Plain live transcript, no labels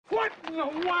What in the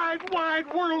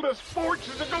wide world of sports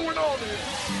is going on here?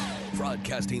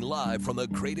 Broadcasting live from the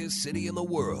greatest city in the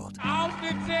world.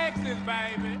 Austin, Texas,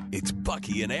 baby. It's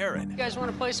Bucky and Aaron. You guys want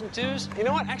to play some twos? You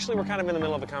know what? Actually, we're kind of in the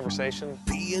middle of a conversation.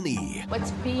 B&E. What's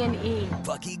B&E?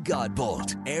 Bucky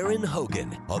Godbolt, Aaron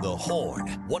Hogan on the Horn,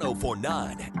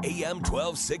 104.9 AM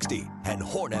 1260 and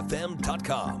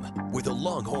hornfm.com, where the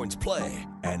Longhorns play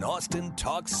and Austin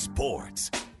talks sports.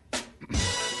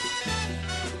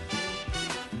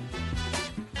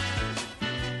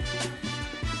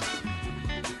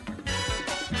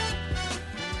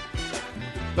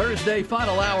 Thursday,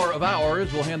 final hour of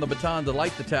ours. We'll hand the baton to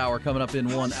Light the Tower coming up in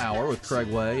 1 hour with Craig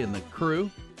Way and the crew.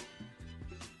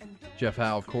 Jeff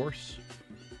Howe, of course.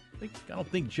 I don't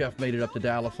think Jeff made it up to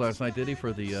Dallas last night, did he,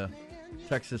 for the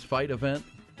Texas Fight event?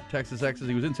 Texas X's.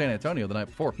 He was in San Antonio the night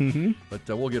before. Mm-hmm. But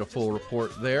we'll get a full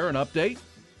report there, an update.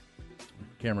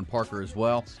 Cameron Parker as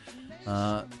well.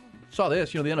 Saw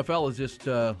this. You know, the NFL is just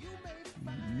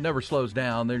never slows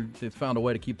down. They've found a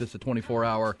way to keep this a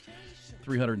 24-hour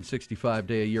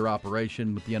 365-day-a-year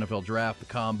operation with the NFL draft, the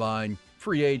combine,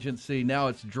 free agency. Now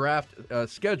it's draft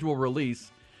schedule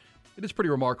release. It is pretty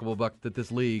remarkable, Buck, that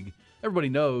this league, everybody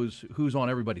knows who's on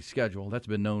everybody's schedule. That's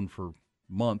been known for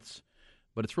months.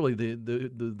 But it's really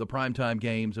the primetime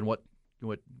games and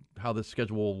how this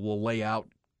schedule will lay out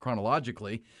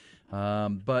chronologically.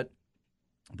 But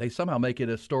they somehow make it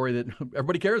a story that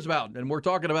everybody cares about, and we're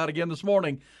talking about again this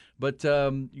morning. But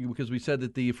because we said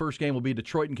that the first game will be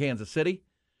Detroit and Kansas City.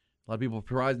 A lot of people are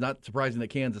surprised, not surprising that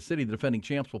Kansas City, the defending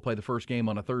champs, will play the first game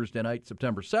on a Thursday night,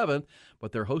 September 7th.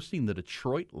 But they're hosting the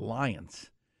Detroit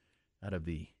Lions out of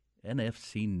the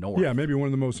NFC North. Yeah, maybe one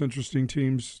of the most interesting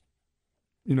teams,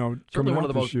 coming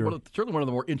out this year. Certainly one of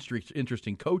the more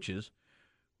interesting coaches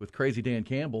with Crazy Dan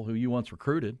Campbell, who you once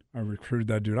recruited. I recruited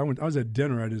that dude. I was at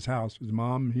dinner at his house. His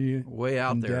mom, he, way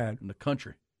out and there Dad. in the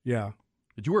country. Yeah.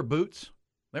 Did you wear boots?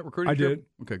 That recruiting I trip? did.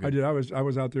 Okay, good. I did. I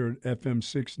was out there at FM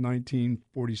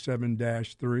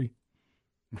 61947-3,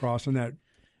 crossing that.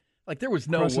 Like there was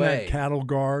no way that cattle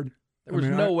guard. There was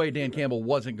no way Dan Campbell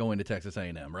wasn't going to Texas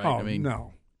A&M, right? Oh,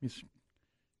 no. He's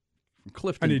from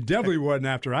Clifton. And he definitely wasn't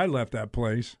after I left that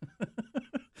place.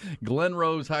 Glen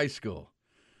Rose High School.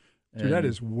 Dude, that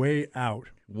is way out.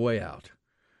 Way out.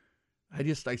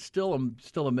 I still am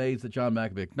amazed at John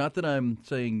Mackovic. Not that I'm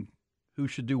saying who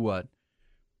should do what,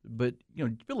 but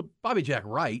Bobby Jack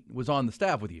Wright was on the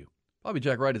staff with you. Bobby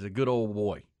Jack Wright is a good old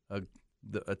boy, a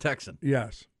Texan.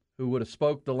 Yes. Who would have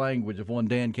spoke the language of one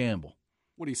Dan Campbell.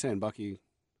 What are you saying, Bucky?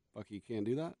 Bucky can't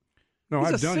do that? No,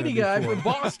 He's I've done it. He's a city guy from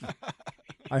Boston.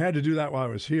 I had to do that while I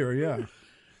was here, yeah.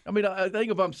 I mean, I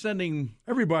think if I'm sending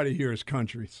everybody here is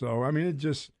country, so I mean it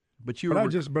just. But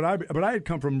I had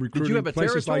come from recruiting. Did you have a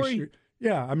places territory? Like,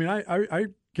 yeah, I mean I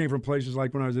came from places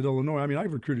like when I was at Illinois. I mean I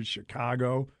recruited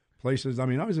Chicago places. I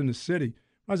mean I was in the city.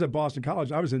 When I was at Boston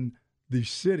College. I was in the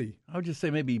city. I would just say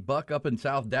maybe Buck up in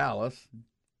South Dallas.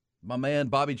 My man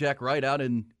Bobby Jack Wright out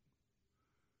in.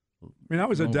 I mean I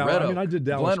was at Dallas. Red I mean I did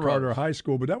Dallas Glen Carter Rose. High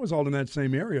School, but that was all in that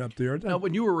same area up there. Now,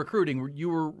 when you were recruiting, you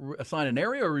were assigned an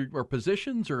area or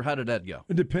positions, or how did that go?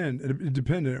 It depended. It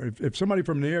depended. If somebody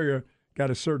from the area got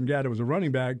a certain guy that was a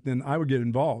running back, then I would get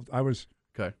involved. I was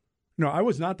okay. No, I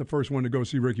was not the first one to go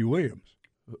see Ricky Williams.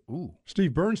 Ooh.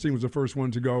 Steve Bernstein was the first one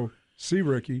to go see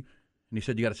Ricky. And he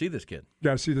said, "You got to see this kid."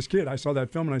 Got to see this kid. I saw that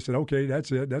film and I said, "Okay,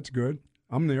 that's it. That's good.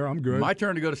 I'm there. I'm good." My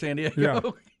turn to go to San Diego. Yeah.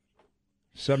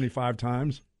 75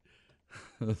 times.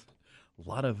 A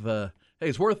lot of. Hey,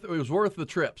 it was worth the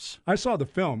trips. I saw the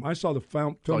film. I saw the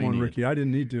film on Ricky. I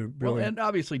didn't need to really. Well, and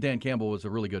obviously Dan Campbell was a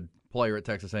really good player at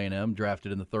Texas A&M,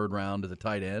 drafted in the third round as a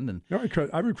tight end. And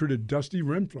I recruited Dusty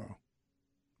Renfro.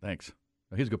 Thanks.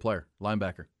 He's a good player,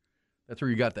 linebacker. That's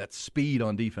where you got that speed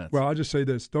on defense. Well, I'll just say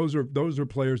this: those are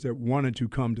players that wanted to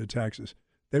come to Texas.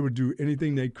 They would do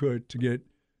anything they could to get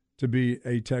to be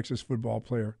a Texas football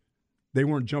player. They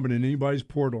weren't jumping in anybody's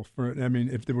portal.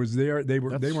 If it was there, they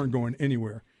weren't going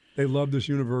anywhere. They loved this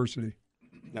university.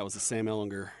 That was the Sam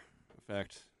Ehlinger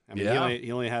effect. I mean, yeah.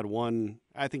 he only had one.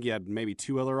 I think he had maybe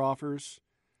two other offers.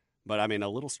 But, I mean, a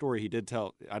little story he did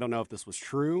tell. I don't know if this was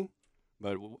true,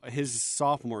 but his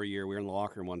sophomore year, we were in the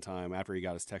locker room one time after he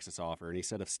got his Texas offer, and he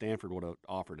said if Stanford would have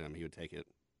offered him, he would take it.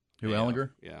 Who,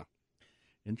 Ehlinger? Yeah.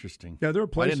 Interesting. Yeah, there are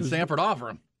places. Why didn't Stanford offer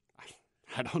him?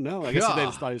 I don't know. I guess they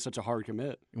just thought he was such a hard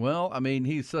commit. Well, I mean,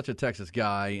 he's such a Texas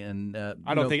guy, and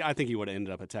I think he would have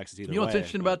ended up at Texas either way. You know what's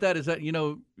interesting about that is that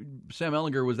Sam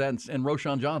Ehlinger was that, and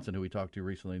Roshan Johnson, who we talked to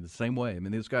recently, the same way. I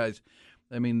mean, these guys,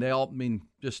 they all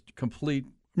just complete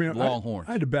Longhorns.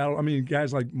 I had to battle. I mean,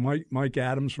 guys like Mike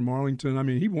Adams from Arlington. I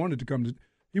mean, he wanted to come to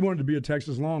He wanted to be a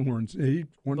Texas Longhorns. He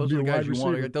wanted Those to are be the a wide guys you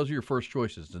receiver. want. Those are your first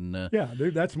choices. And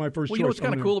That's my first choice. you know what's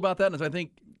kind of on cool about that is I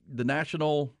think the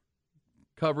national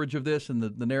coverage of this and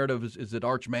the narrative is that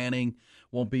Arch Manning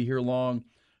won't be here long.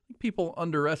 I think people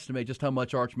underestimate just how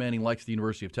much Arch Manning likes the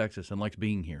University of Texas and likes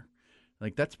being here.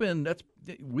 Like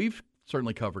we've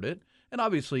certainly covered it, and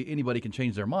obviously anybody can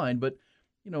change their mind. But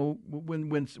you know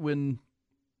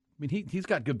he's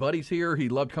got good buddies here. He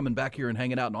loved coming back here and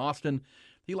hanging out in Austin.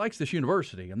 He likes this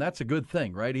university, and that's a good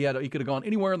thing, right? He could have gone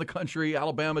anywhere in the country,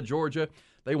 Alabama, Georgia.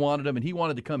 They wanted him, and he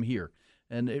wanted to come here.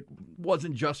 And it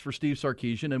wasn't just for Steve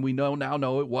Sarkisian, and we now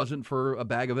know it wasn't for a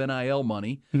bag of NIL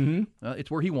money. Mm-hmm. It's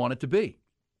where he wanted to be,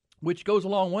 which goes a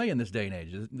long way in this day and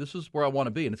age. This is where I want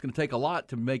to be, and it's going to take a lot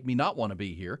to make me not want to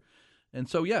be here. And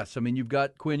so, yes, I mean, you've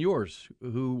got Quinn Ewers,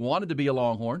 who wanted to be a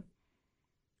Longhorn,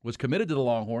 was committed to the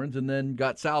Longhorns, and then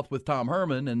got south with Tom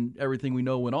Herman, and everything we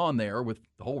know went on there with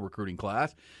the whole recruiting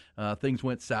class. Things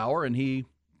went sour, and he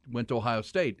went to Ohio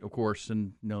State, of course,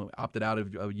 and opted out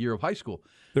of a year of high school.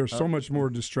 There's so much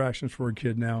more distractions for a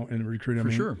kid now in recruiting.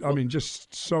 Sure. I mean,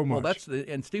 just so much. Well,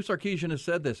 and Steve Sarkisian has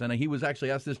said this, and he was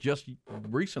actually asked this just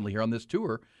recently here on this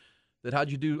tour, that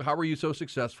how were you so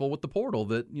successful with the portal?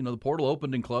 That the portal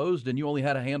opened and closed, and you only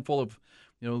had a handful of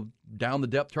down the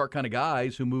depth chart kind of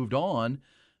guys who moved on.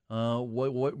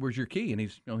 What was your key? And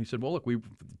he said, well, look, to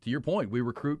your point, we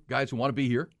recruit guys who want to be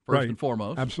here first and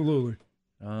foremost. Absolutely.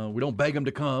 We don't beg them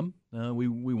to come. We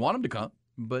want them to come,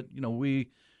 but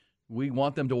we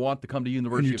want them to want to come to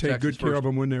University of Texas. And you take good care of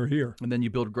them when they're here. And then you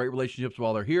build great relationships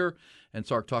while they're here. And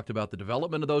Sark talked about the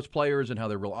development of those players and how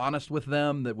they're real honest with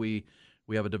them, that we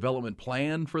have a development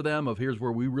plan for them of here's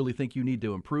where we really think you need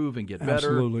to improve and get better.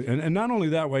 Absolutely. And not only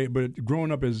that way, but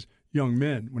growing up as young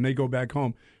men, when they go back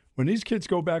home, when these kids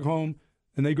go back home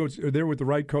and they're with the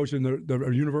right coach and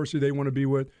the university they want to be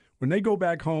with, when they go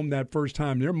back home that first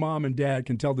time, their mom and dad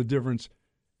can tell the difference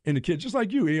in the kid. Just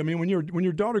like you, I mean, when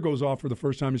your daughter goes off for the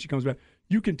first time and she comes back,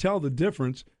 you can tell the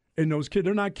difference in those kids.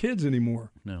 They're not kids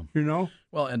anymore. No.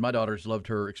 Well, and my daughter's loved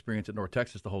her experience at North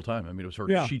Texas the whole time. I mean, it was her.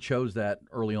 Yeah. She chose that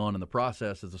early on in the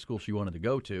process as the school she wanted to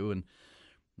go to, and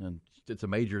it's a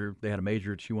major. They had a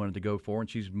major that she wanted to go for, and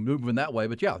she's moving that way.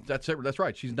 But yeah, that's it. That's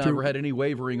right. She's never had any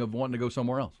wavering of wanting to go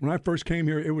somewhere else. When I first came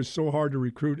here, it was so hard to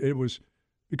recruit. It was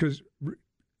because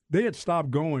they had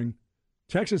stopped going.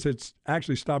 Texas had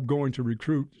actually stopped going to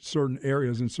recruit certain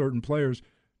areas and certain players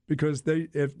because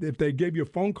if they gave you a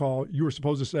phone call, you were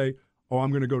supposed to say, "Oh,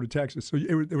 I'm going to go to Texas." So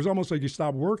it was almost like you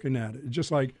stopped working at it. It's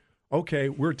just like, okay,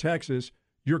 we're Texas,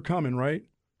 you're coming, right?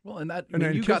 Well, and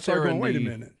then you got there wait a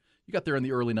minute. You got there in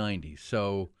the early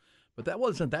 '90s, but that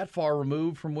wasn't that far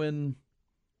removed from when.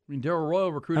 I mean, Darrell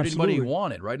Royal recruited anybody he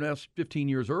wanted, right? Now that's 15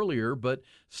 years earlier, but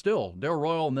still, Darrell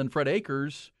Royal and then Fred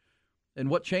Akers. And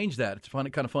what changed that? It's kind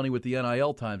of funny with the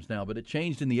NIL times now, but it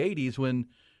changed in the 80s when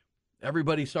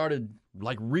everybody started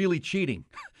like really cheating,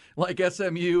 like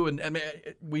SMU, and I mean,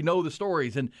 we know the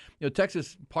stories. And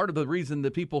Texas, part of the reason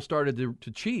that people started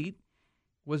to cheat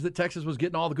was that Texas was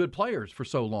getting all the good players for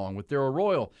so long with Darrell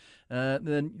Royal.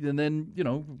 Then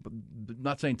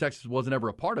not saying Texas wasn't ever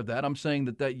a part of that. I'm saying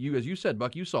that you, as you said,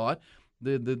 Buck, you saw it.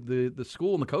 The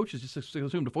school and the coaches just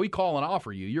assumed if we call and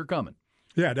offer you, you're coming.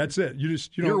 Yeah, that's it.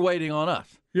 You're waiting on us.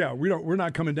 Yeah, we're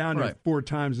not coming down there 4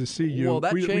 times to see you. Well,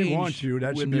 that changed we want you.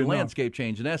 That when should be the enough. landscape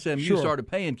changed and SMU started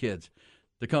paying kids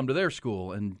to come to their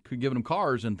school and giving them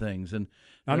cars and things. And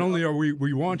not only are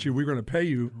we want you, we're going to pay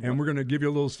you, and we're going to give you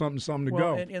a little something to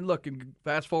go. And look,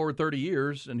 fast forward 30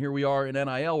 years, and here we are in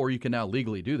NIL where you can now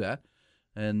legally do that.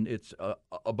 And it's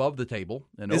above the table.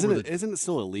 And isn't it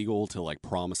still illegal to like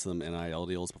promise them NIL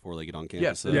deals before they get on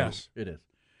campus? Yes, it is. Yes, it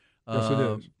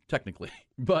is. Technically,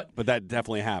 but that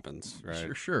definitely happens,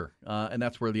 right? Sure. And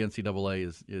that's where the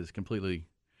NCAA is completely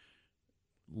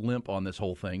limp on this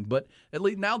whole thing. But at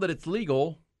least now that it's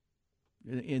legal,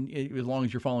 as long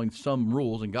as you're following some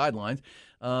rules and guidelines,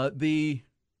 the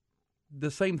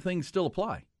same things still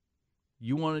apply.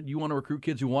 You want to recruit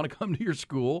kids who want to come to your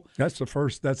school. That's the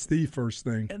first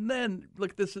thing. And then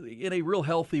look, this in a real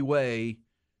healthy way.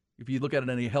 If you look at it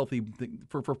in a healthy thing,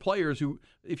 for players who,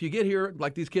 if you get here,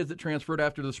 like these kids that transferred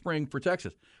after the spring for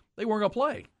Texas, they weren't going to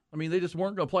play. I mean, they just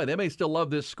weren't going to play. They may still love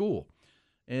this school.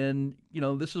 And,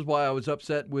 this is why I was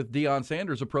upset with Deion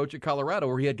Sanders' approach at Colorado,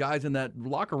 where he had guys in that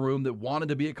locker room that wanted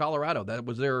to be at Colorado.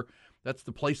 That's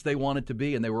the place they wanted to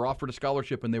be, and they were offered a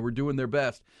scholarship, and they were doing their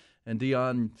best. And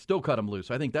Deion still cut them loose.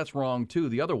 I think that's wrong, too,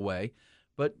 the other way.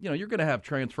 But, you're going to have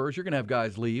transfers. You're going to have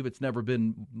guys leave. It's never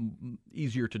been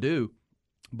easier to do.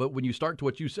 But when you start to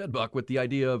what you said, Buck, with the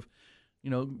idea of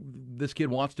this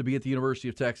kid wants to be at the University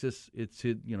of Texas.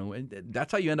 And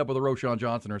that's how you end up with a Roschon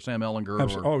Johnson or Sam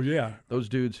Ellinger or those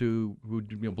dudes who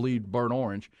bleed burnt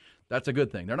orange. That's a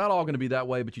good thing. They're not all going to be that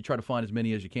way, but you try to find as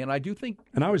many as you can. And I do think.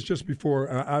 And I was just before,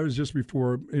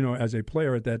 as a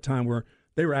player at that time where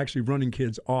they were actually running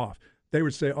kids off. They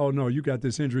would say, "Oh no, you got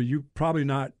this injury. You probably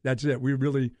not. That's it. We're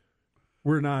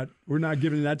not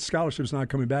giving that scholarship's not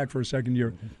coming back for a second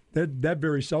year." That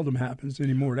very seldom happens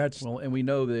anymore. And we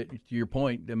know that, to your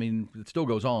point, I mean, it still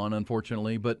goes on,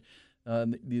 unfortunately, but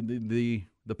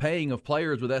the paying of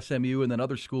players with SMU and then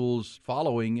other schools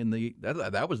following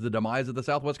that was the demise of the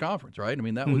Southwest Conference, right? I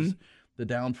mean, that was the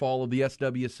downfall of the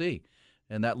SWC,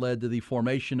 and that led to the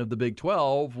formation of the Big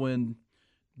 12 when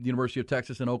the University of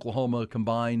Texas and Oklahoma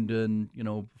combined and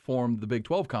formed the Big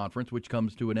 12 Conference, which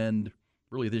comes to an end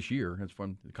really this year.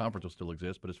 The conference will still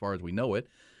exist, but as far as we know it.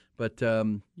 But,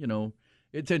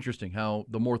 it's interesting how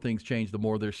the more things change, the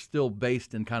more they're still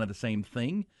based in kind of the same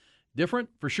thing. Different,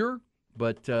 for sure,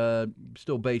 but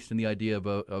still based in the idea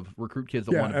of recruit kids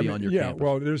that want to be on your campus.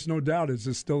 Well, there's no doubt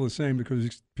it's still the same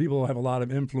because people have a lot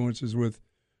of influences with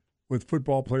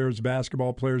football players,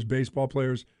 basketball players, baseball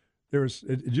players.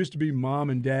 It used to be mom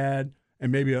and dad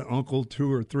and maybe an uncle,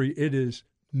 2 or 3. It is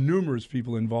numerous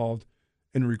people involved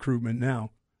in recruitment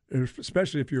now,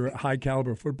 especially if you're a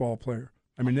high-caliber football player.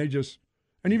 I mean,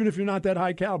 and even if you're not that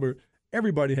high caliber,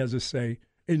 everybody has a say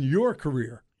in your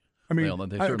career. I mean,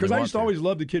 because I used to always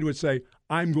love the kid who would say,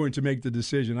 "I'm going to make the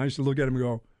decision." I used to look at him and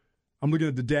go, I'm looking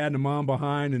at the dad and the mom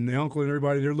behind and the uncle and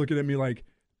everybody. They're looking at me like,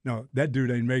 no, that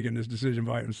dude ain't making this decision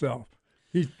by himself.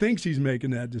 He thinks he's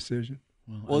making that decision.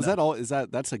 Well, is that all?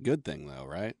 That's a good thing, though,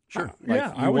 right? Sure.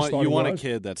 I always thought you want was. a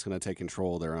kid that's going to take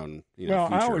control of their own future,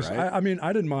 right?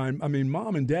 I didn't mind. I mean,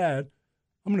 mom and dad,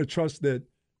 I'm going to trust that,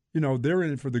 they're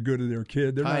in it for the good of their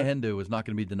kid. Ty Hendu is not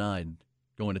going to be denied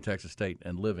going to Texas State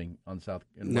and living on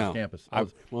West Campus.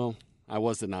 I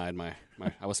was denied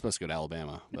I was supposed to go to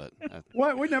Alabama, but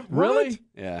what? We never really?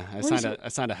 Yeah, I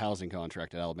signed a housing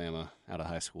contract at Alabama out of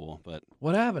high school, but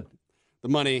what happened? The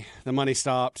money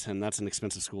stopped, and that's an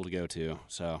expensive school to go to.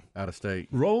 So out of state.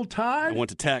 Roll Tide. I went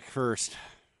to Tech first,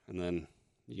 and then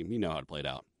you know how it played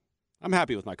out. I'm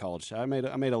happy with my college. I made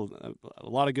a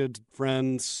lot of good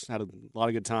friends, had a lot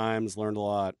of good times, learned a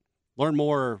lot, learned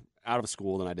more out of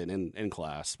school than I did in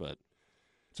class. But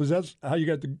so that's how you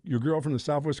got your girl from the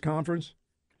Southwest Conference.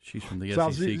 She's from the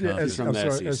SEC Conference. From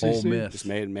the SEC. Ole Miss. Just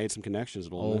made some connections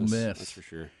at Ole Miss. That's for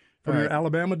sure. From your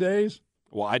Alabama days?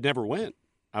 Well, I never went.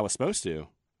 I was supposed to.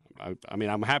 I mean,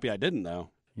 I'm happy I didn't, though.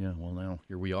 Yeah, well, now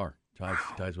here we are.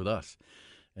 Ties with us.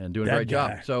 And doing a great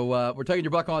job. So we're taking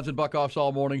your buck-ons and buck-offs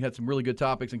all morning. Had some really good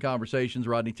topics and conversations.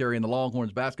 Rodney Terry and the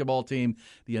Longhorns basketball team,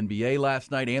 the NBA last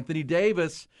night. Anthony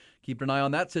Davis, keep an eye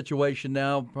on that situation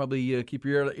now. Probably keep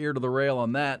your ear to the rail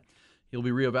on that. He'll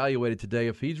be reevaluated today.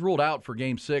 If he's ruled out for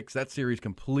Game 6, that series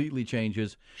completely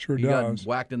changes. Sure he does. Got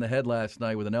whacked in the head last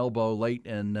night with an elbow late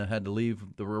and had to leave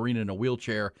the arena in a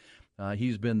wheelchair.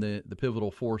 He's been the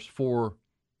pivotal force for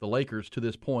the Lakers to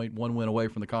this point, one win away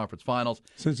from the conference finals.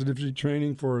 Sensitivity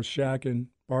training for Shaq and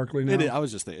Barkley now? I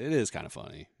was just thinking, it is kind of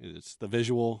funny. It's the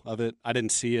visual of it. I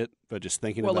didn't see it, but just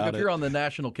thinking about it. Well, look, if you're on the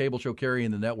national cable show carrying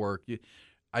the network,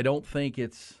 I don't think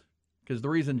it's – because the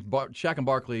reason Shaq and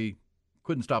Barkley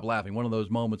couldn't stop laughing, one of those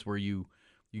moments where you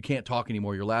can't talk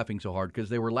anymore, you're laughing so hard, because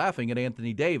they were laughing at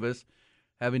Anthony Davis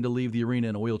having to leave the arena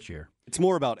in a wheelchair. It's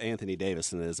more about Anthony Davis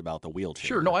than it is about the wheelchair.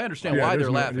 Sure, no, I understand why they're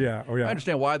laughing. I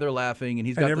understand why they're laughing, and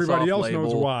he's got everybody the soft else label.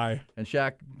 knows why. And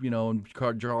Shaq,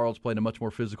 and Charles played a much more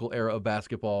physical era of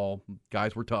basketball.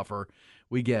 Guys were tougher.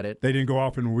 We get it. They didn't go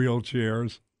off in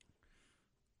wheelchairs.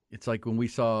 It's like when we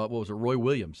saw, Roy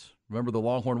Williams. Remember the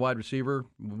Longhorn wide receiver?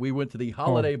 We went to the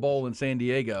Holiday Bowl in San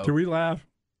Diego. Did we laugh?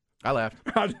 I laughed,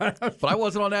 but I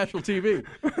wasn't on national TV.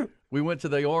 We went to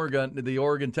the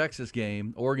Oregon-Texas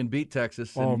game. Oregon beat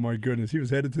Texas. Oh, my goodness. He was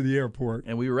headed to the airport.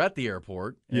 And we were at the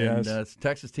airport. Yes. And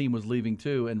Texas team was leaving,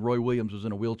 too, and Roy Williams was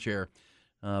in a wheelchair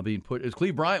being put.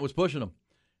 Cleve Bryant was pushing him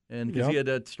because he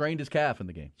had strained his calf in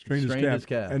the game. Strained his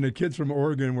calf. And the kids from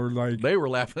Oregon were like... They were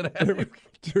laughing at him.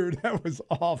 Dude, that was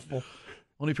awful.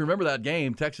 Well, if you remember that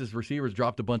game, Texas receivers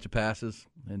dropped a bunch of passes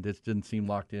and it didn't seem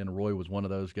locked in. Roy was one of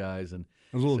those guys. And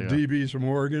those little DBs from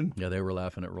Oregon? Yeah, they were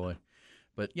laughing at Roy.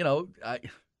 But,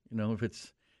 if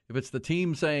it's the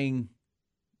team saying,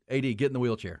 AD, get in the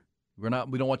wheelchair. We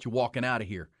don't want you walking out of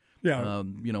here. Yeah.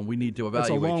 We need to That's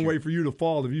evaluate a long you. way for you to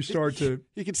fall if you start to.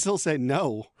 You can still say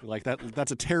no. Like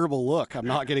that's a terrible look. I'm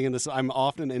not getting in this. I'm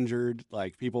often injured.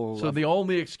 Like people. So the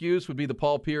only excuse would be the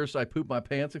Paul Pierce "I poop my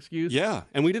pants" excuse. Yeah,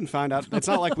 and we didn't find out. It's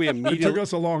not like we It immediately. took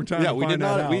us a long time. Yeah, to we find did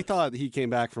not. that We out. thought he came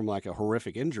back from like a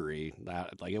horrific injury.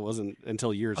 That like it wasn't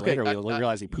until years Okay, later we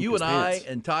realized he pooped you his and pants.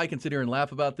 I and Ty can sit here and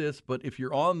laugh about this, but if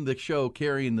you're on the show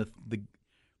carrying the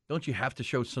don't you have to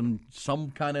show some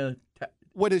kind of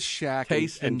What is Shaq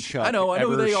taste and and Chuck? I know who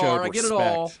ever they showed are. I get it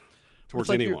all. respect towards It's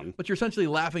like anyone? but you're essentially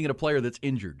laughing at a player that's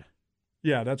injured.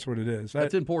 Yeah, that's what it is.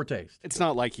 That's in poor taste. It's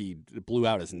not like he blew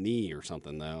out his knee or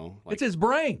something though. Like, It's his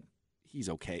brain. he's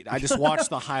okay. I just watched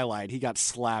the highlight. He got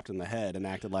slapped in the head and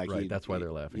acted like Right, that's why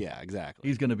they're laughing. Yeah, exactly.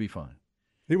 He's going to be fine.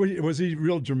 Was he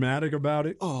real dramatic about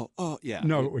it? oh, yeah.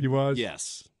 No, he was.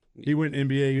 Yes. He went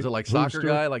NBA. Is it like soccer booster.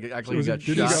 guy? Like actually Was he it- got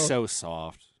did he He's shot? go- so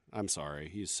soft. I'm sorry.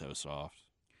 He's so soft.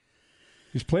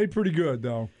 He's played pretty good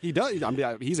though. He does. I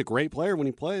mean, he's a great player when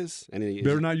he plays, and he,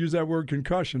 Better not use that word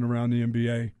concussion around the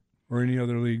NBA or any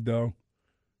other league though.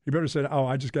 He better say, "Oh,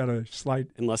 I just got a slight.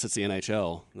 unless it's the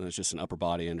NHL, then it's just an upper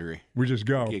body injury. We just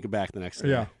go. Get back the next day.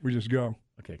 Yeah, we just go."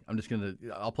 Okay,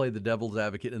 I'll play the devil's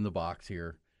advocate in the box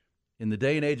here. In the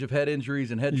day and age of head injuries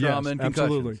and head Yes, trauma and concussions,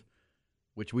 absolutely.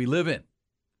 which we live in,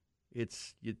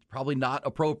 it's probably not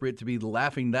appropriate to be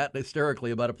laughing that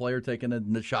hysterically about a player taking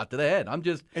a shot to the head.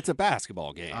 It's a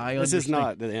basketball game. I This is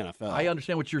understand. not the NFL. I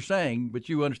understand what you're saying, but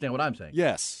you understand what I'm saying.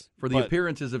 Yes. For the but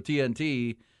appearances of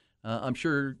TNT, I'm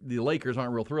sure the Lakers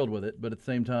aren't real thrilled with it, but at the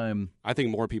same time, I think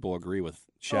more people agree with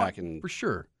Shaq and for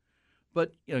sure.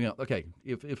 But okay,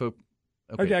 if a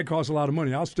That guy costs a lot of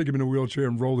money. I'll stick him in a wheelchair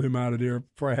and roll him out of there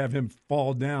before I have him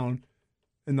fall down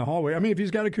in the hallway. I mean, if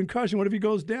he's got a concussion, what if he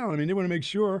goes down? I mean, they want to make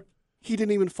sure. he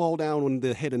didn't even fall down when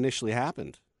the hit initially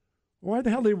happened. Why the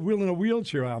hell are they wheeling a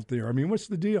wheelchair out there? I mean, what's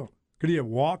the deal? Could he have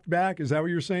walked back? Is that what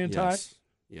you're saying, Ty? Yes.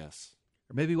 Yes.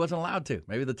 or maybe he wasn't allowed to.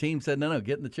 Maybe the team said, no,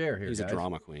 get in the chair here, He's guys. a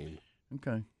drama queen.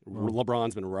 Okay.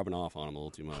 LeBron's been rubbing off on him a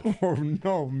little too much. Oh,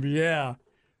 no, yeah.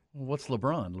 Well, what's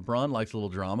LeBron? LeBron likes a little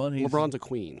drama. And LeBron's a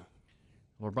queen.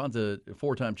 LeBron's a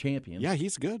four-time champion. Yeah,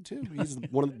 he's good too. He's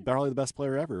probably the best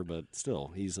player ever, but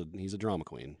still, he's a drama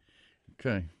queen.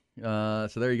 Okay. So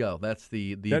there you go. That's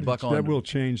the That buck on. will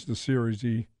change the series,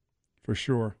 for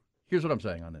sure. Here's what I'm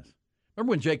saying on this.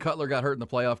 Remember when Jay Cutler got hurt in the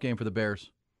playoff game for the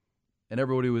Bears? And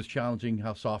everybody was challenging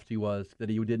how soft he was, that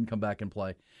he didn't come back and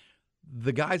play.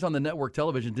 The guys on the network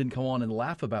television didn't come on and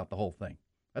laugh about the whole thing.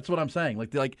 That's what I'm saying.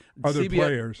 Like Other CBS,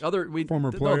 players,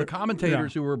 former No, players. the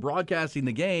commentators Yeah. who were broadcasting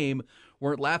the game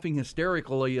weren't laughing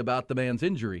hysterically about the man's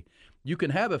injury. You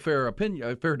can have a fair opinion,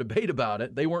 a fair debate about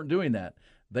it. They weren't doing that.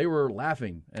 They were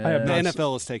laughing. I have The not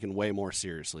NFL is taken way more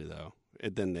seriously though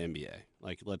than the NBA.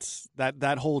 Like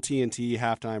that whole TNT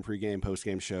halftime, pregame,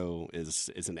 postgame show is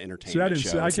an entertainment See, I didn't show.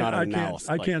 say. I It's not an can't. analysis.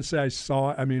 I can't say I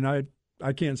saw it. I mean, I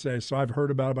can't say I saw. I've heard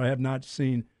about it, but I have not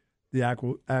seen the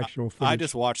actual footage. I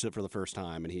just watched it for the first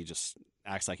time, and he just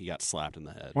acts like he got slapped in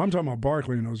the head. Well, I'm talking about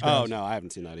Barkley and those guys. Oh no, I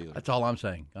haven't seen that either. That's all I'm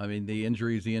saying. I mean, the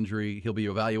injury is the injury. He'll be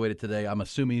evaluated today. I'm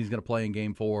assuming he's going to play in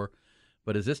Game 4.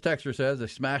 But as this texter says, a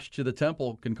smash to the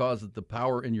temple can cause the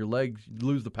power in your legs,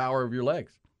 lose the power of your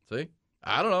legs. See?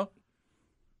 I don't know.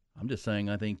 I'm just saying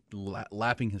I think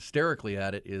laughing hysterically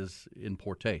at it is in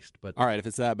poor taste. But All right, if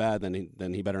it's that bad,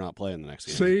 then he better not play in the next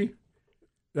game. See,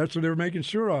 that's what they were making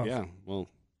sure of. Yeah, well,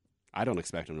 I don't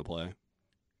expect him to play.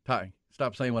 Ty,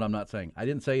 stop saying what I'm not saying. I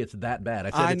didn't say it's that bad. I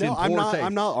said I it's know. in poor taste.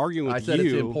 I'm not arguing with you. I said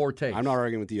it's in poor taste. I'm not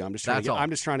arguing with you. I'm just trying That's to all. I'm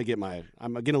just trying to get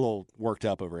I'm getting a little worked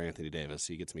up over Anthony Davis.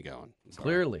 He gets me going. Sorry.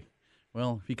 Clearly.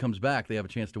 Well, if he comes back, they have a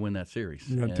chance to win that series.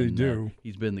 Yeah, they do.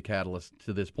 He's been the catalyst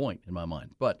to this point in my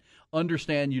mind. But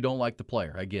understand you don't like the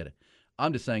player. I get it.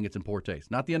 I'm just saying it's in poor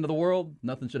taste. Not the end of the world.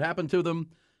 Nothing should happen to them.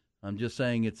 I'm just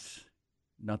saying it's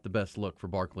not the best look for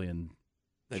Barkley and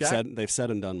Shaq. They've said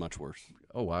and done much worse.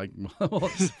 Oh,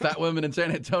 fat women in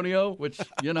San Antonio, which,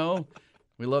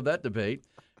 we love that debate.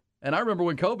 And I remember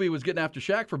when Kobe was getting after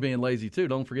Shaq for being lazy, too.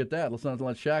 Don't forget that. Let's not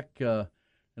let Shaq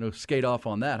skate off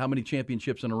on that. How many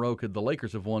championships in a row could the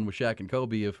Lakers have won with Shaq and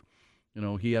Kobe if,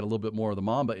 he had a little bit more of the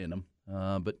Mamba in him?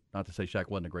 But not to say Shaq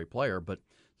wasn't a great player, but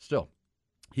still,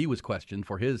 he was questioned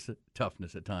for his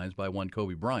toughness at times by one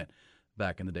Kobe Bryant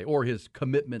back in the day, or his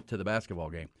commitment to the basketball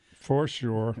game. For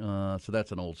sure. So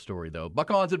that's an old story, though.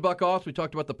 Buck-ons and buck-offs. We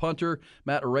talked about the punter,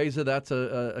 Matt Araiza. That's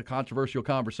a controversial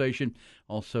conversation.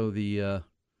 Also, the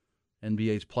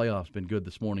NBA's playoffs been good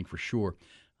this morning for sure.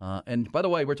 And by the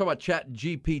way, we're talking about Chat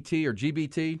GPT or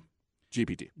GBT?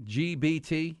 GPT.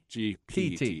 GBT?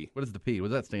 GPT. What does the P? What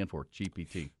does that stand for?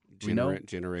 GPT. Do we know?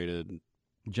 Generated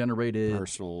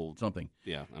personal something.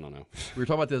 Yeah, I don't know. We were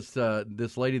talking about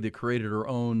this lady that created her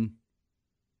own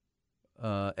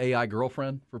AI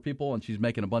girlfriend for people, and she's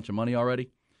making a bunch of money already.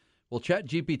 Well,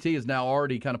 ChatGPT has now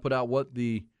already kind of put out what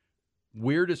the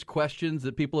weirdest questions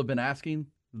that people have been asking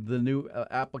the new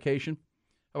application.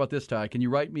 How about this, Ty? Can you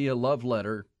write me a love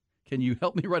letter? Can you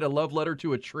help me write a love letter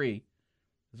to a tree?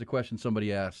 Is a question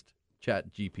somebody asked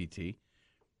ChatGPT.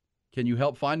 Can you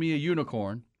help find me a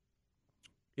unicorn?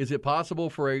 Is it possible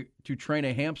to train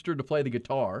a hamster to play the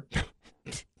guitar?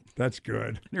 That's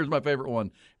good. Here's my favorite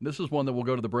one. And this is one that we'll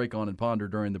go to the break on and ponder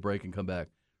during the break and come back.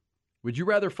 Would you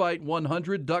rather fight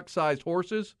 100 duck-sized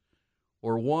horses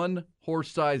or one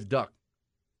horse-sized duck?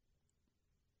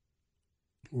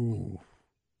 Ooh.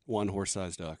 One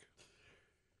horse-sized duck.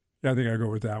 Yeah, I think I go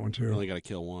with that one too. You only got to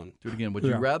kill one. Do it again. Would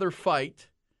you rather fight?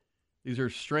 These are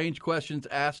strange questions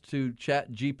asked to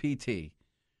ChatGPT.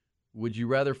 Would you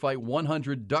rather fight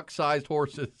 100 duck-sized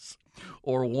horses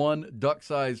or one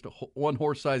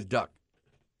horse-sized duck?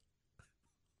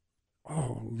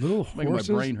 Oh, little horses. Making my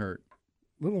brain hurt.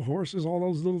 Little horses, all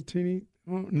those little teeny.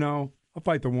 Oh, no, I'll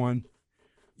fight the one.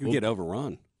 You get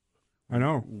overrun. I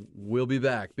know. We'll be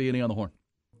back. B&E on the Horn.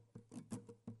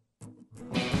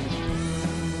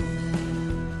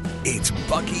 It's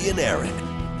Bucky and Aaron.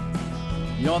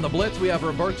 You know, on the Blitz, we have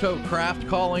Roberto Kraft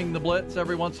calling the Blitz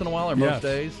every once in a while, or most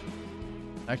days.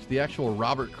 Actually, the actual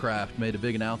Robert Kraft made a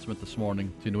big announcement this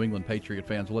morning to New England Patriot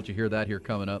fans. We'll let you hear that here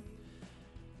coming up.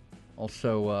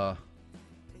 Also,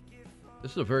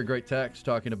 this is a very great text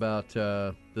talking about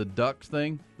the ducks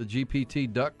thing, the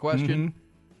GPT duck question. Mm-hmm.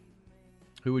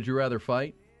 Who would you rather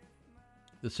fight?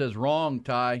 This says, wrong,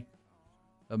 Ty.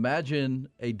 Imagine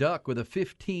a duck with a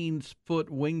 15-foot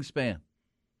wingspan.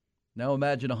 Now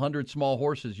imagine 100 small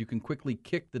horses. You can quickly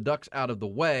kick the ducks out of the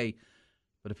way.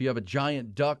 But if you have a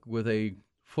giant duck with a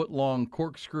foot-long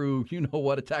corkscrew, you know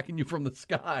what, attacking you from the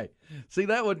sky. See,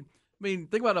 that would,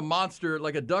 think about a monster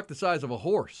like a duck the size of a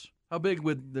horse. How big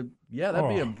would that'd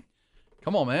be a,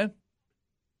 come on, man.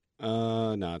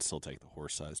 No, I'd still take the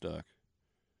horse-sized duck.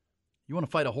 You want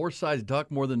to fight a horse-sized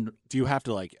duck more than... Do you have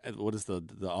to, what is the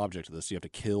object of this? Do you have to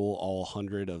kill all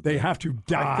 100 of them? They have to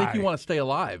die. I think you want to stay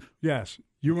alive. Yes,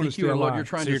 you want to stay alive. You're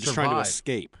trying so you're to just survive. trying to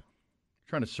escape.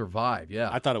 Trying to survive, yeah.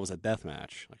 I thought it was a death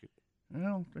match.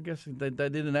 Well, I guess they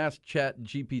didn't ask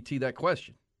ChatGPT that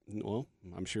question. Well,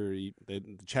 I'm sure the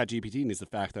ChatGPT needs to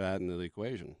factor that into the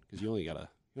equation because you only gotta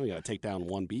take down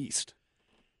one beast.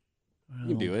 Well, you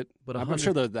can do it. But I'm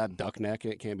sure that duck neck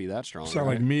can't be that strong. Sound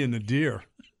like me and the deer.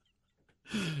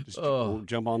 Just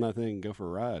jump on that thing and go for a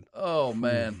ride. Oh,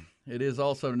 man. It is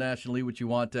also National Eat What You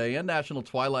Want Day and National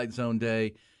Twilight Zone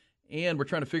Day. And we're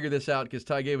trying to figure this out because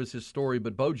Ty gave us his story.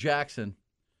 But Bo Jackson,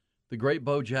 the great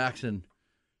Bo Jackson,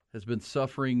 has been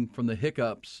suffering from the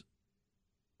hiccups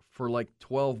for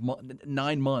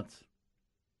 9 months.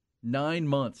 9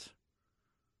 months.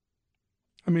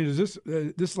 I mean, is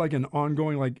this like an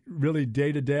ongoing, really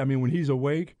day to day? I mean, when he's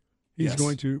awake, he's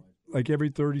going to, every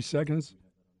 30 seconds,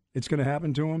 it's going to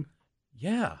happen to him?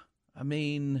 Yeah. I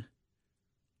mean,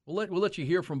 we'll let you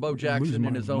hear from Bo Jackson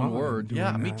in his own words.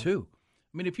 Yeah, me too.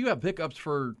 I mean, if you have hiccups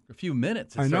for a few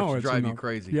minutes, it starts to drive you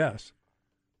crazy. Yes.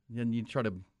 And you try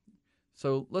to.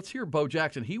 So let's hear Bo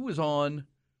Jackson. He was on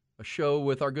a show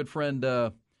with our good friend,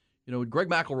 Greg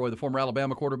McElroy, the former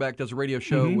Alabama quarterback, does a radio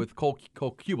show with Cole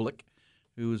Kubelik,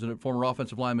 who was a former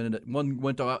offensive lineman. And one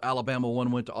went to Alabama,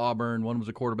 one went to Auburn, one was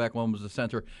a quarterback, one was a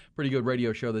center. Pretty good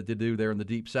radio show that they do there in the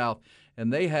Deep South.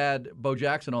 And they had Bo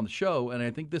Jackson on the show, and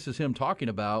I think this is him talking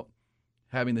about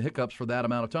having the hiccups for that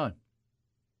amount of time.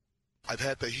 I've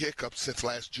had the hiccups since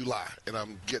last July, and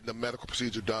I'm getting the medical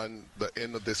procedure done the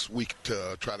end of this week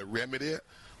to try to remedy it.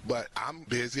 But I'm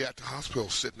busy at the hospital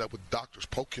sitting up with doctors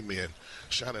poking me and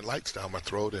shining lights down my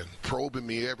throat and probing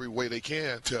me every way they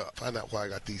can to find out why I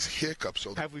got these hiccups.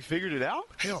 So Have we figured it out?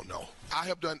 Hell no. I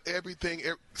have done everything.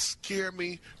 Scare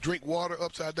me, drink water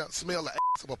upside down, smell the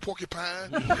ass of a porcupine.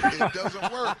 It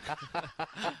doesn't work.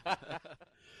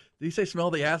 Did he say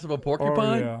smell the ass of a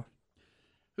porcupine? Oh, yeah.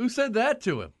 Who said that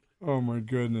to him? Oh, my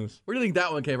goodness. Where do you think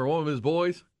that one came from? One of his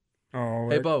boys? Oh,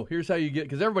 hey, Bo, here's how you get,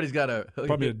 because everybody's got a...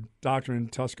 Probably a doctor in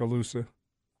Tuscaloosa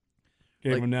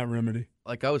gave him that remedy.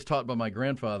 Like I was taught by my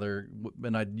grandfather,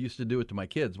 and I used to do it to my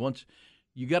kids. Once,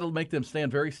 you got to make them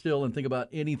stand very still and think about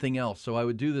anything else. So I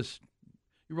would do this.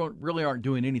 You really aren't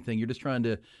doing anything. You're just trying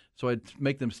to... So I'd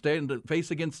make them stand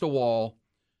face against the wall,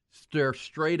 stare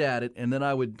straight at it, and then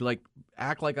I would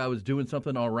act like I was doing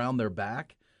something around their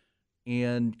back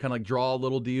and kind of draw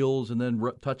little deals and then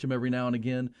touch them every now and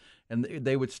again. And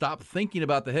they would stop thinking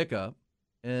about the hiccup.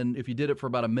 And if you did it for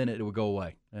about a minute, it would go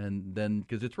away. And then,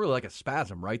 because it's really like a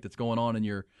spasm, right, that's going on in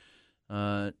your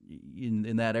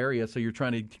in that area. So you're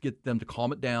trying to get them to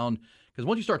calm it down, because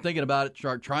once you start thinking about it,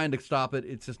 start trying to stop it,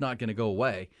 it's just not going to go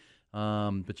away.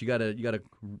 But you gotta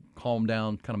calm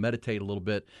down, kind of meditate a little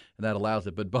bit, and that allows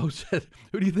it. But Bo said,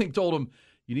 "Who do you think told him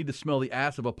you need to smell the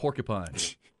ass of a porcupine?"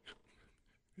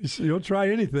 You'll try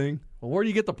anything. Well, where do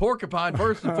you get the porcupine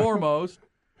first and foremost?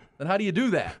 Then how do you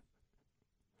do that?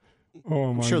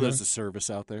 Oh my! I'm sure God. there's a service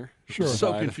out there. Sure.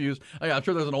 So confused. I'm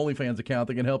sure there's an OnlyFans account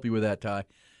that can help you with that, Ty.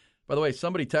 By the way,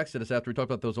 somebody texted us after we talked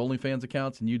about those OnlyFans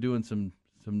accounts and you doing some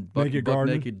Naked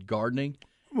gardening.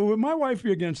 Well, would my wife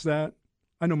be against that?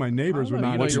 I know my neighbors would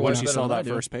not. know your Once wife's she better saw than I that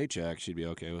do. first paycheck, she'd be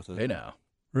okay with it. Hey, now.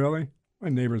 Really? My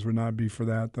neighbors would not be for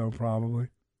that, though, probably.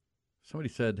 Somebody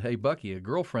said, "Hey, Bucky, a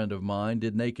girlfriend of mine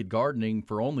did naked gardening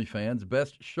for OnlyFans.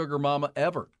 Best sugar mama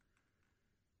ever."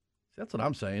 That's what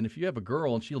I'm saying. If you have a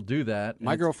girl and she'll do that.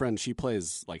 My girlfriend, she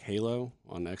plays like Halo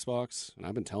on Xbox, and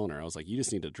I've been telling her, I was like, you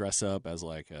just need to dress up as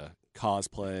like a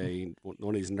cosplay,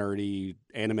 one of these nerdy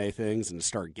anime things, and just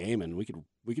start gaming. We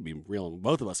could be real.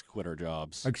 Both of us could quit our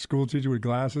jobs. Like school teacher with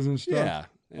glasses and stuff? Yeah.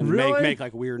 And Really? make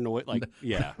like weird noise. Like,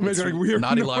 yeah. Make like weird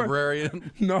Naughty noise.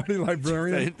 librarian. Naughty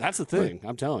librarian. That's the thing.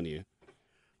 I'm telling you.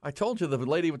 I told you, the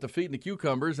lady with the feet and the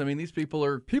cucumbers. I mean, these people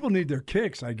are. People need their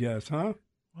kicks, I guess, huh?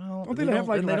 Well, Don't they have,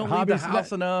 like, and they don't leave hobbies the that-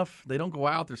 house enough. They don't go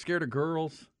out. They're scared of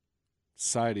girls.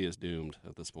 Society is doomed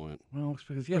at this point. Well, it's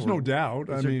because There's no doubt.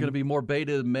 There's I mean, going to be more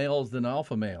beta males than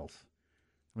alpha males.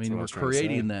 I mean, That's what I we're was trying to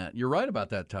creating say. that. You're right about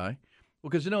that, Ty. Well,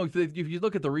 because, if you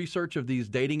look at the research of these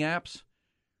dating apps,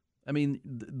 I mean,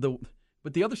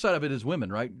 but the other side of it is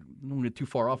women, right? I don't want to get too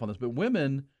far off on this, but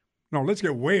women, no, let's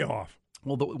get way off.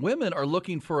 well, the women are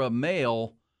looking for a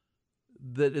male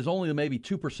that is only maybe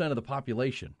 2% of the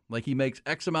population. Like, he makes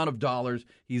X amount of dollars,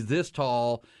 he's this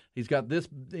tall, he's got this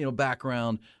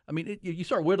background. I mean, you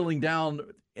start whittling down,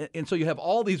 and so you have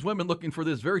all these women looking for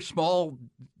this very small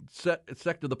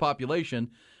sect of the population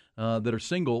that are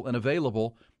single and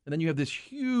available, and then you have this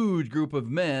huge group of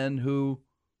men who,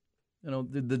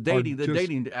 the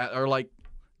dating are like,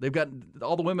 they've got,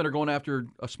 all the women are going after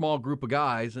a small group of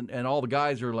guys, and all the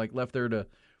guys are like left there to.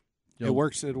 It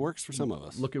works. It works for some of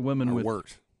us. Look at women Or with.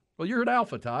 worked, Well, you're an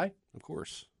alpha, Ty. of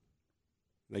course.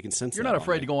 They can sense. You're that not on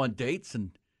afraid me. to go on dates and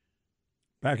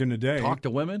Back in the day, talk to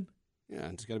women. Yeah,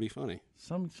 it's got to be funny.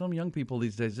 Some young people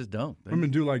these days just don't. women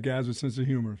do like guys with sense of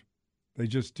humor. They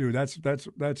just do. That's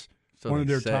So one of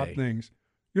they their top say. things.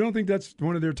 You don't think that's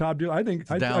one of their top deals? I think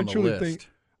It's I down the truly list. think.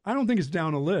 I don't think it's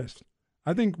down the list.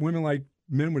 I think women like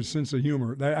men with sense of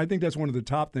humor. I think that's one of the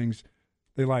top things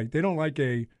they like. They don't like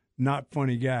a not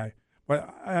funny guy. But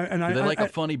Do they like a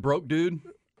funny broke dude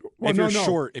well, if no, you're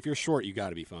no. short, you got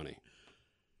to be funny.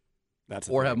 That's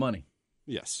the or thing. have money?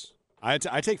 Yes, I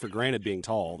take for granted being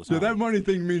tall all the So time. that money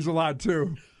thing means a lot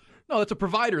too. No, it's a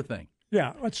provider thing.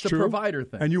 Yeah, that's It's a true. provider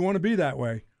thing. And you want to be that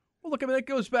way. Well, look, I mean, that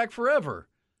goes back forever.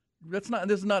 This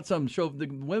is not some show. The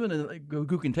women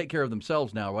who can take care of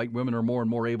themselves now, right? Women are more and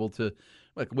more able to.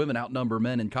 Like, women outnumber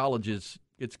men in colleges.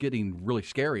 It's getting really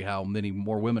scary how many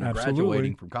more women are Absolutely.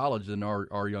 graduating from college than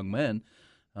are young men.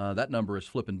 That number is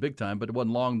flipping big time. But it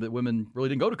wasn't long that women really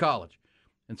didn't go to college,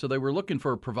 and so they were looking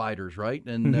for providers, right?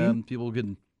 And people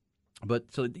can. But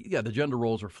so yeah, the gender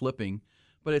roles are flipping,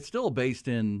 but it's still based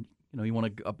in you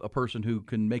want a person who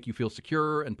can make you feel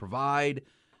secure and provide.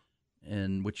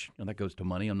 And which that goes to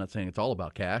money. I'm not saying it's all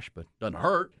about cash, but it doesn't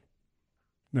hurt.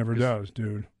 Never does,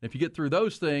 dude. If you get through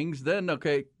those things, then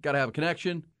okay, got to have a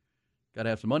connection, got to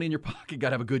have some money in your pocket, got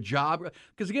to have a good job.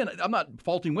 Because again, I'm not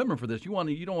faulting women for this. You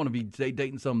don't want to be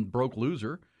dating some broke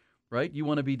loser, right? You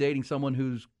want to be dating someone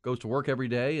who goes to work every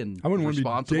day and I wouldn't want is to be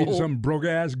responsible. dating some broke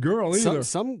ass girl either.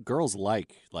 Some girls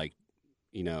like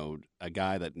a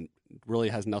guy that really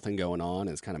has nothing going on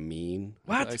and is kind of mean.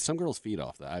 What? Some girls feed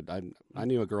off that. I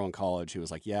knew a girl in college who was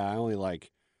like, yeah, I only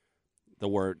like the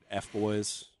word F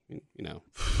boys.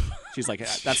 She's like,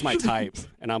 that's my type,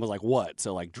 and I was like, what?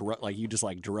 So like, you just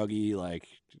like druggy, like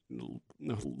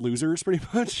losers, pretty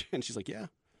much. And she's like, yeah.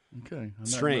 Okay,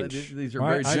 Strange. These are I-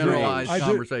 very I did- generalized I did-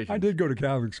 conversations. I did go to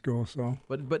Catholic school, so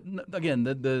But again,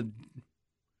 the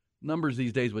numbers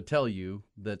these days would tell you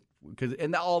that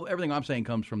everything I'm saying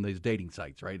comes from these dating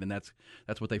sites, right? And that's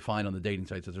what they find on the dating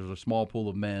sites. That there's a small pool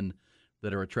of men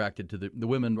that are attracted to the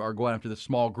women are going after this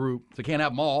small group. So they can't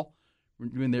have them all. I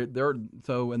mean, they're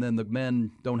so, and then the men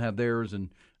don't have theirs, and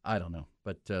I don't know.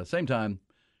 But same time,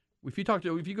 if you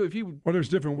well, there's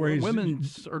different ways. women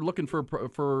are looking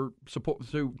for support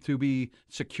to be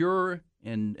secure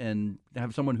and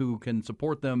have someone who can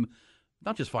support them,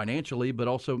 not just financially, but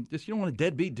also just you don't want a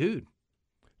deadbeat dude.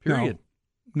 Period.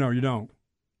 No, you don't.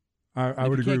 I And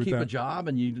would if you agree can't with keep that. a job,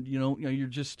 and you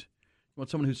want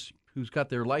someone who's who's got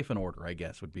their life in order, I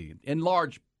guess, would be in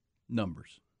large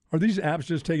numbers. Are these apps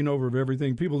just taking over of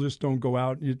everything? People just don't go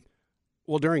out.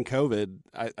 Well, during COVID,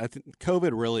 I think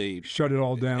COVID really shut it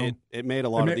all down. It made a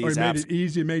lot of these apps. It made it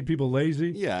easy. It made people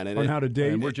lazy. Yeah, and on how to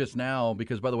date. And we're just now,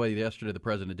 because by the way, yesterday the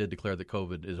president did declare that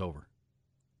COVID is over.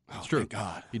 It's true. Thank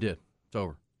God, he did. It's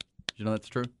over. Did you know that's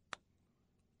true?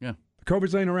 Yeah.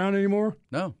 COVID's ain't around anymore?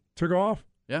 No. Took off?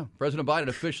 Yeah. President Biden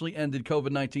officially ended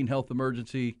COVID-19 health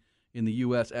emergency in the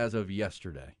U.S. as of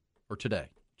yesterday or today.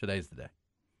 Today's the day.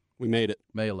 We made it.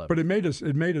 May 11th. But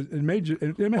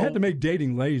it had to make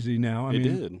dating lazy now. I mean,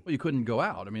 did. Well, you couldn't go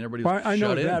out. I mean, everybody was I know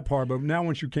shut in. that part, but now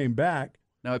once you came back,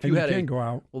 now if you can go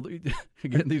out. Well,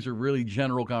 again, these are really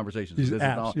general conversations. These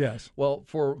apps, yes. Well,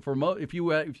 if you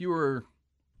were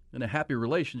in a happy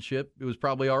relationship, it was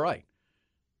probably all right.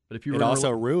 But if you were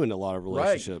also ruined a lot of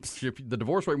relationships. Right. The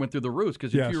divorce rate went through the roof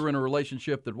because if you were in a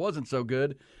relationship that wasn't so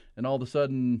good, and all of a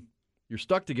sudden you're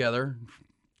stuck together.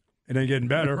 It ain't getting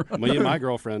better. Me and my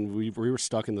girlfriend, we were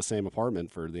stuck in the same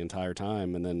apartment for the entire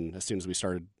time, and then as soon as we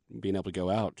started being able to go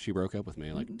out, she broke up with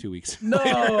me like 2 weeks.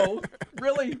 No,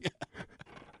 really?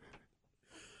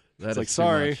 It's like,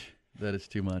 sorry. That is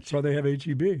too much. That's why they have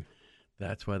HEB.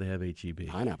 That's why they have HEB.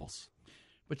 Pineapples.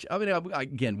 But I mean,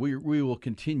 again, we will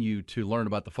continue to learn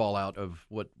about the fallout of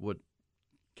what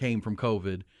came from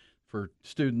COVID for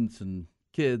students and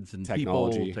kids and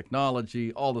people,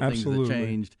 technology, all the things that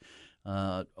changed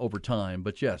over time.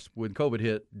 But yes, when COVID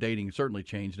hit, dating certainly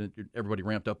changed, and everybody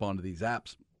ramped up onto these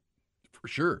apps for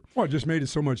sure. Well, it just made it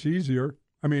so much easier.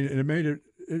 I mean, and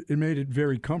it made it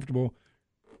very comfortable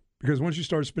because once you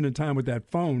start spending time with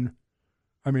that phone,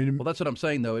 I mean, well, that's what I'm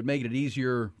saying though. It made it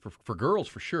easier for girls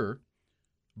for sure.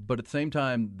 But at the same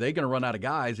time, they're going to run out of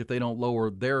guys if they don't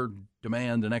lower their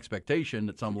demand and expectation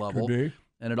at some level. Could be.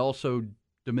 And it also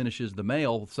diminishes the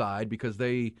male side because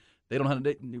they don't know how to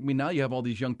date. I mean, now you have all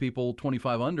these young people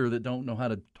 25 under that don't know how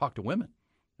to talk to women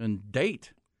and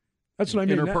date. That's what I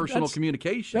mean. Interpersonal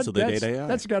communication. So they date AI.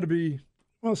 That's got to be.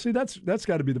 Well, see, that's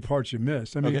got to be the parts you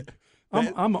miss. I mean,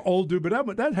 I'm an old dude,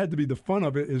 but that had to be the fun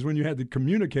of it. Is when you had to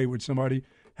communicate with somebody,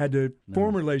 had to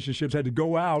form relationships, had to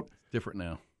go out. It's different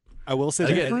now. I will say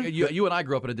again, you and I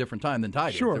grew up at a different time than Ty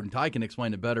did. Sure. And Ty can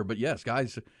explain it better. But yes,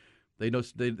 guys, they know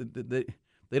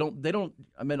they don't.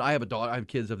 I mean, I have a daughter. I have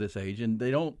kids of this age, and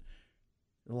they don't.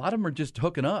 A lot of them are just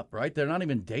hooking up, right? They're not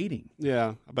even dating.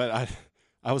 Yeah, but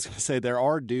I was going to say there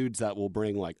are dudes that will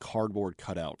bring like cardboard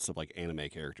cutouts of like anime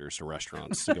characters to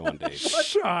restaurants to go on dates.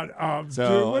 Shut up, so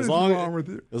dude. What is wrong with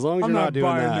you? As long as I'm you're not not doing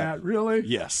buying that, really?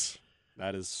 Yes.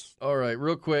 That is all right.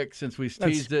 Real quick, since we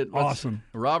teased it, awesome.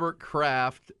 Robert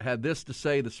Kraft had this to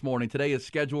say this morning. Today is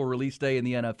schedule release day in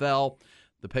the NFL.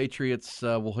 The Patriots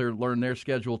will learn their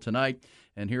schedule tonight,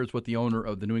 and here's what the owner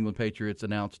of the New England Patriots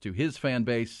announced to his fan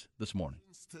base this morning.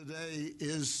 Today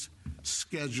is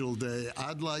schedule day.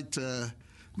 I'd like to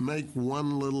make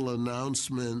one little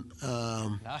announcement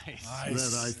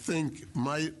that I think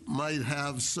might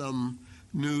have some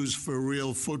news for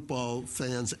real football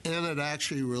fans, and it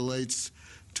actually relates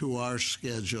to our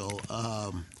schedule.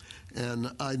 And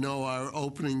I know our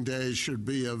opening day should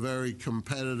be a very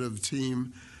competitive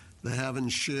team. They haven't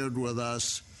shared with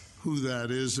us who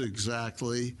that is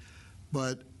exactly,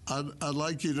 but I'd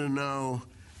like you to know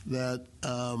that,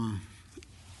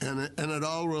 and it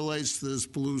all relates to this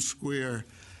blue square,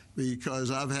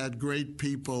 because I've had great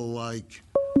people like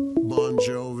Bon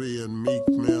Jovi and Meek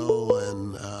Mill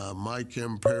and Mike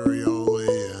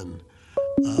Imperioli and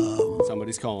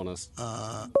somebody's calling us.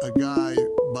 A guy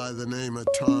by the name of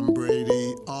Tom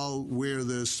Brady. I'll wear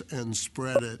this and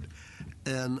spread it.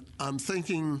 And I'm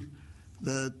thinking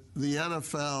that the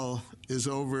NFL is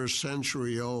over a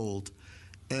century old,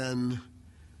 and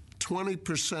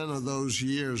 20% of those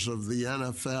years of the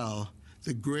NFL,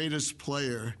 the greatest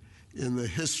player in the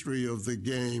history of the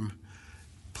game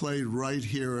played right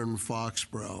here in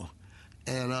Foxborough.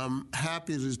 And I'm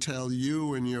happy to tell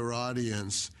you and your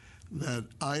audience that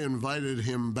I invited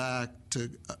him back to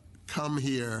come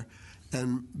here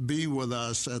and be with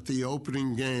us at the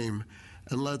opening game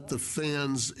and let the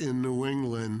fans in New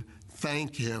England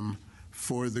thank him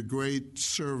for the great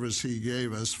service he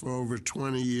gave us for over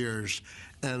 20 years.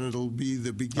 And it'll be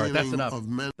the beginning of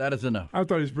many. That is enough. I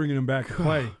thought he was bringing him back to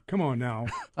play. Come on now.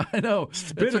 I know.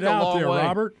 Spit it out there,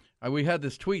 Robert. We had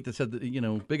this tweet that said,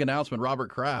 that, big announcement, Robert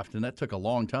Kraft, and that took a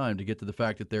long time to get to the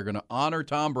fact that they're going to honor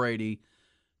Tom Brady,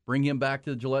 bring him back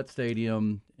to Gillette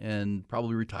Stadium, and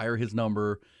probably retire his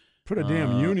number. Put a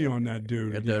damn uni on that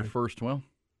dude. At the first,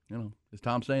 is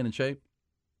Tom staying in shape?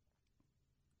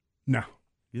 No.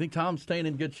 You think Tom's staying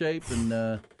in good shape?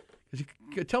 And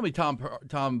tell me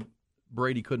Tom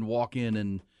Brady couldn't walk in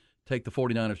and take the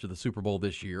 49ers to the Super Bowl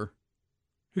this year.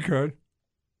 He could.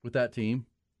 with that team.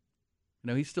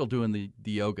 He's still doing the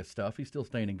yoga stuff. He's still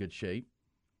staying in good shape.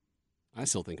 I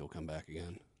still think he'll come back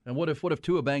again. And what if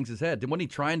Tua bangs his head? Wasn't he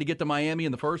trying to get to Miami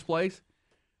in the first place?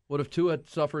 What if Tua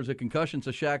suffers a concussion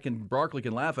so Shaq and Barkley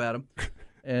can laugh at him?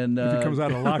 And if he comes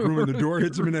out of the locker room and the door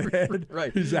hits him in the head,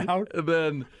 right, he's out.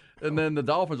 And then the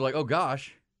Dolphins are like, oh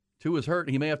gosh, Tua's hurt.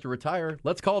 He may have to retire.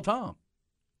 Let's call Tom.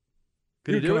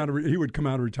 Could he do it? He would come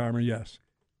out of retirement. Yes,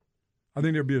 I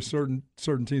think there'd be a certain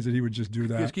teams that he would just do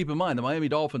that. Just keep in mind, the Miami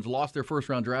Dolphins lost their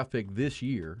first-round draft pick this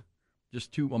year,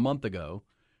 just a month ago.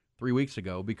 3 weeks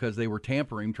ago, because they were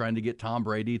tampering, trying to get Tom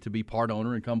Brady to be part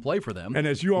owner and come play for them. And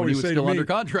as you always say to me, under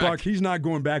contract. Buck, he's not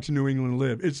going back to New England to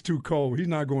live. It's too cold. He's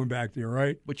not going back there,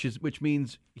 right? Which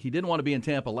means he didn't want to be in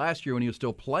Tampa last year when he was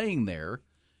still playing there,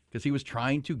 because he was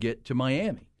trying to get to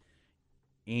Miami.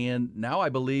 And now I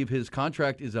believe his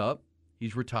contract is up.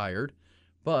 He's retired.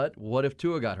 But what if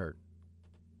Tua got hurt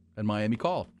and Miami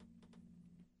called?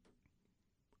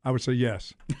 I would say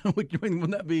yes.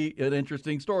 Wouldn't that be an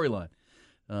interesting storyline?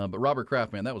 But Robert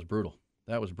Kraft, man, that was brutal.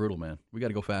 That was brutal, man. We got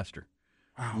to go faster.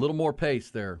 Wow. A little more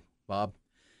pace there, Bob.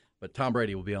 But Tom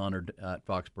Brady will be honored at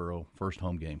Foxborough, first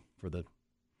home game for the.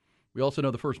 We also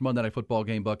know the first Monday Night Football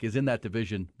game, Buck, is in that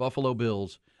division. Buffalo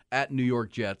Bills at New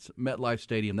York Jets, MetLife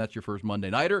Stadium. That's your first Monday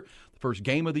nighter. The first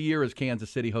game of the year is Kansas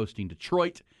City hosting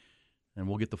Detroit, and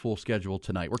we'll get the full schedule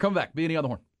tonight. We're coming back. B&E on the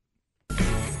Horn.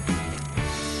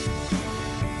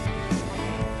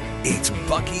 It's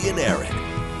Bucky and Aaron.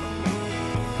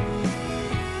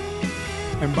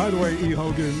 And by the way, E.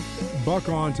 Hogan,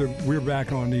 we're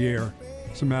back on the air.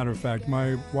 As a matter of fact,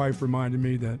 my wife reminded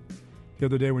me that the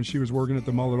other day when she was working at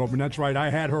the Mullet Open. That's right, I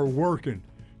had her working.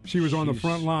 She was on the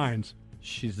front lines.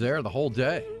 She's there the whole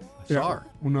day. I saw her.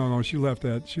 Well, no, she left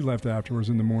afterwards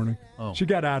in the morning. Oh. She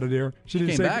got out of there. She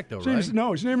came back though, right?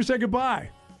 No, she didn't even say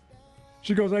goodbye.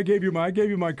 She goes, I gave you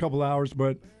my couple hours,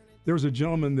 but there was a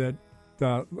gentleman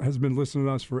that has been listening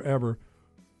to us forever,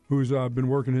 who's been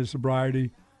working his sobriety,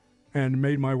 and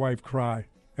made my wife cry.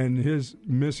 And his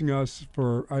missing us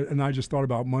and I just thought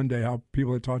about Monday, how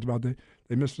people had talked about they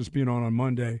missed us being on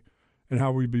Monday, and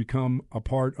how we become a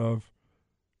part of,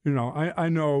 I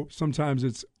know sometimes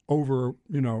it's over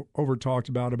talked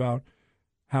about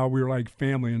how we're like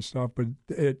family and stuff, but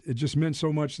it just meant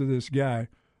so much to this guy,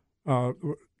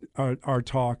 our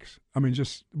talks. I mean,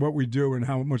 just what we do and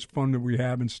how much fun that we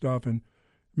have and stuff, and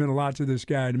it meant a lot to this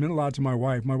guy. It meant a lot to my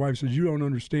wife. My wife says, you don't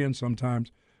understand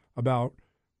sometimes about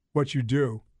what you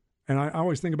do. And I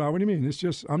always think about, what do you mean?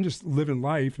 I'm just living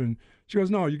life. And she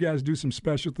goes, no, you guys do some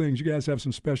special things. You guys have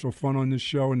some special fun on this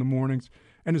show in the mornings.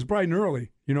 And it's bright and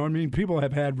early. You know what I mean? People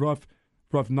have had rough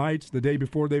nights the day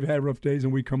before. They've had rough days,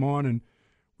 and we come on and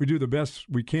we do the best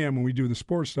we can when we do the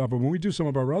sports stuff. But when we do some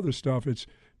of our other stuff,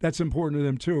 that's important to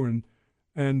them too.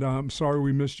 And I'm sorry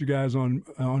we missed you guys on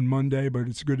Monday, but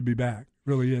it's good to be back. It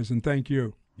really is. And thank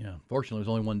you. Yeah, fortunately, it was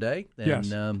only one day, and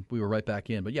yes. We were right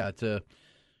back in. But yeah, it's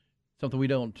something we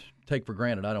don't take for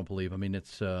granted. I don't believe. I mean,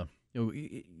 it's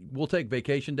we'll take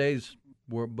vacation days,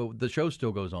 but the show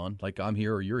still goes on. Like I'm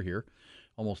here or you're here,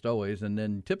 almost always. And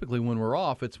then typically when we're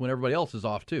off, it's when everybody else is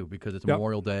off too, because it's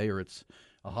Memorial Day or it's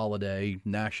a holiday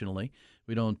nationally.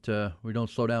 We don't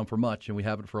slow down for much, and we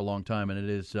haven't for a long time, and it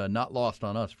is not lost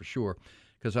on us for sure.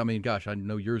 Because I mean, gosh, I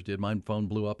know yours did. My phone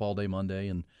blew up all day Monday,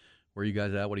 and. Where are you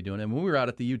guys at? What are you doing? And when we were out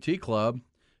at the UT Club, it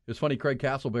was funny, Craig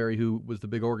Castleberry, who was the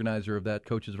big organizer of that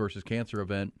Coaches versus Cancer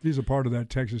event. He's a part of that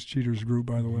Texas Cheaters group,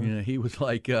 by the way. Yeah, he was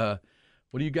like, what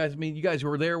do you guys mean? You guys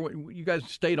were there. You guys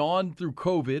stayed on through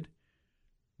COVID.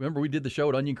 Remember, we did the show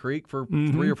at Onion Creek for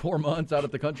 3 or 4 months out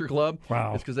at the country club.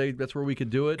 Wow. It's because that's where we could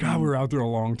do it. God, we were out there a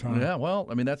long time. Yeah, well,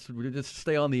 I mean, we just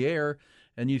stay on the air.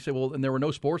 And you say, well, and there were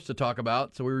no sports to talk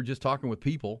about, so we were just talking with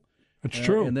people. It's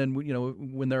true. And then,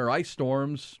 when there are ice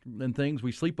storms and things,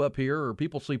 we sleep up here, or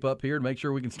people sleep up here to make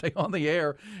sure we can stay on the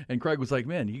air. And Craig was like,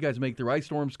 man, you guys make the ice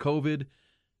storms, COVID,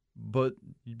 but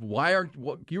you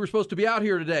were supposed to be out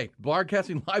here today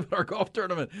broadcasting live at our golf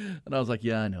tournament. And I was like,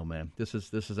 yeah, I know, man. This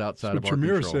is outside of our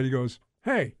control. Tremere said, he goes,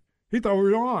 hey, he thought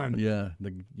we were on. Yeah,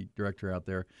 the director out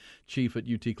there, chief at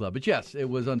UT Club. But yes, it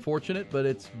was unfortunate, but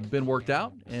it's been worked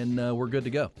out, and we're good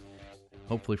to go.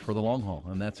 Hopefully for the long haul,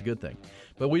 and that's a good thing.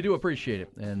 But we do appreciate it,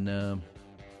 and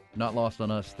not lost on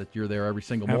us that you're there every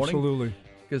single morning. Absolutely.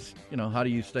 Because, how do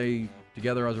you stay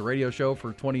together as a radio show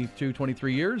for 22,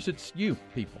 23 years? It's you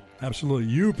people. Absolutely.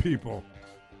 You people.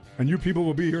 And you people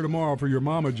will be here tomorrow for your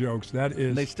mama jokes. That is.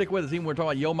 And they stick with us even when we're talking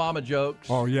about yo mama jokes.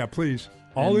 Oh, yeah, please.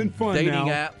 All in fun dating now.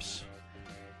 Apps.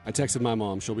 I texted my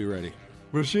mom. She'll be ready.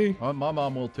 Will she? My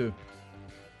mom will, too.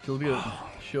 She'll be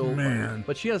man.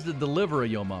 But she has to deliver a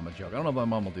yo mama joke. I don't know if my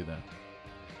mom will do that.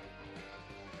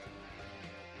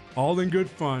 All in good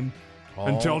fun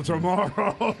until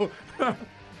tomorrow.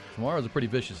 Tomorrow's a pretty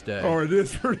vicious day. Oh, it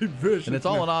is pretty vicious. And it's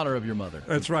all in honor of your mother.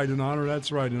 That's right, in honor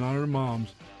of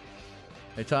moms.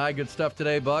 Hey, Ty, good stuff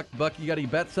today, Buck. Buck, you got any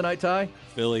bets tonight, Ty?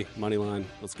 Philly, money line.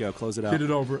 Let's go. Close it out. Get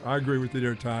it over. I agree with you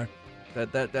there, Ty.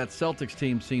 That Celtics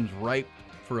team seems ripe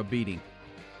for a beating.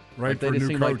 Right, they for a just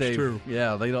new seem coach, like too.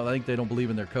 Yeah, I think they don't believe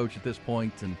in their coach at this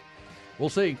point, and we'll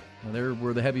see.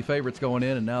 We're the heavy favorites going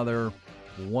in, and now they're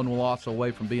one loss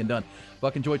away from being done.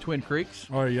 Buck, enjoy Twin Creeks.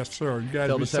 Oh, yes, sir. You got to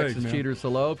Tell be the safe, Texas man. Cheaters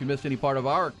hello. If you missed any part of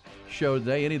our show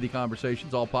today, any of the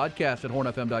conversations, all podcasts at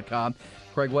hornfm.com.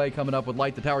 Craig Way coming up with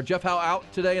Light the Tower. Jeff Howe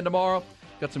out today and tomorrow.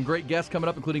 Got some great guests coming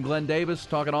up, including Glenn Davis,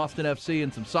 talking Austin FC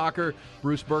and some soccer.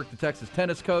 Bruce Burke, the Texas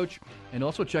tennis coach. And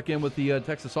also check in with the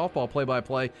Texas softball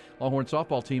play-by-play. Longhorn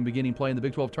softball team beginning playing the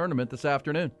Big 12 tournament this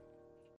afternoon.